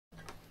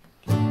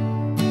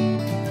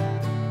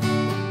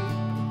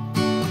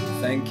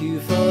Thank you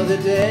for the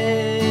days,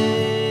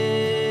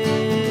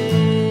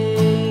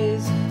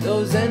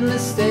 those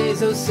endless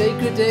days, those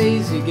sacred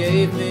days you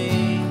gave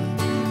me.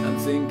 I'm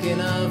thinking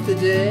of the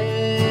days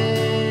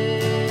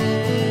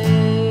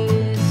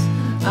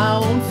I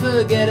won't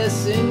forget a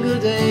single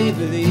day,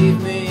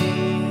 believe me.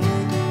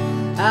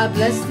 I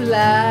bless the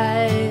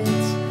light,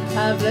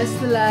 I bless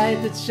the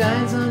light that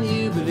shines on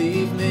you,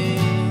 believe me.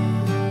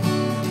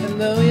 And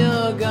though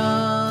you're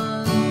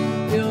gone,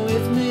 you're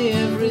with me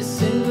every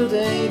single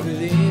day,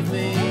 believe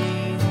me.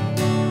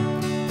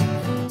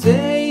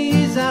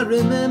 Days I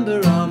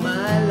remember all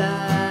my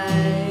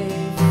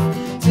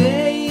life,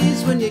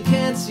 days when you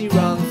can't see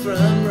wrong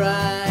from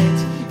right.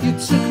 You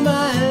took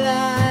my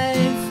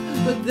life,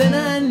 but then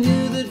I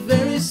knew that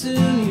very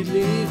soon you'd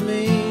leave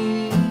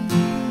me.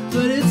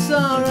 But it's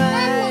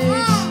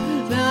alright,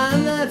 now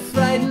I'm not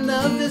frightened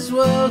of this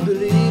world,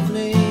 believe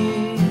me.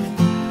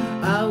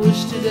 I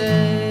wish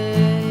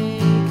today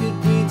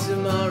could be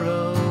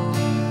tomorrow.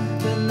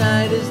 The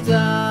night is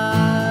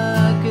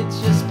dark, it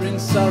just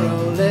brings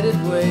sorrow, let it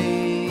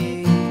wait.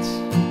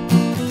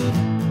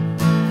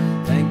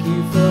 Thank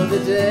you for the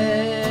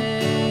days,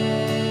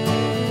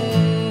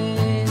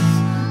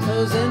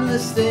 those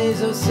endless days,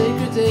 those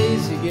sacred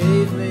days you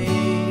gave me.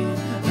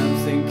 I'm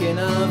thinking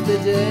of the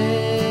days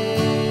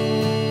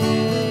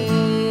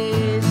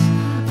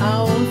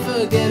I won't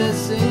forget a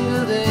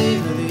single day,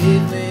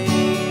 believe me.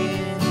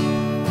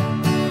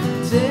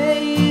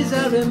 Days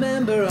I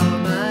remember all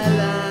my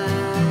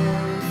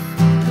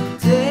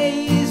life,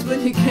 days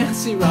when you can't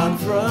see wrong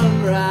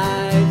from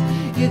right.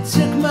 You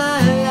took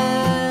my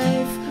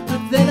life,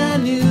 but then I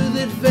knew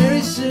that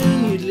very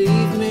soon you'd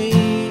leave me.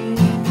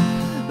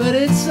 But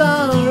it's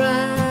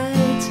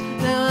alright,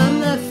 now I'm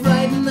not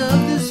frightened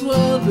of this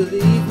world,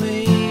 believe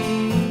me.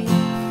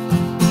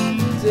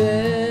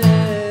 Days,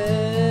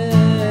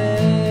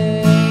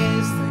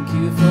 thank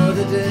you for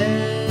the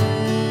days,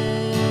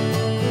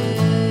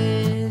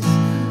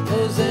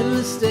 those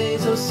endless days,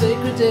 those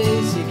sacred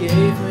days you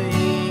gave me.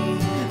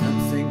 I'm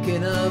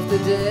thinking of the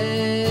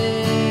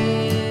days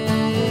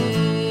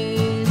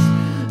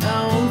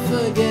I won't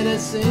forget a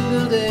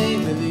single day,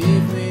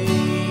 believe me.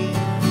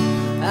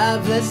 I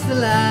bless the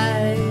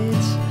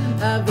light,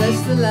 I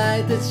bless the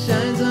light that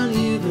shines on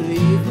you,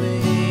 believe me.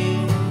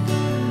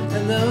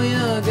 And though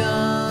you're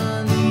gone,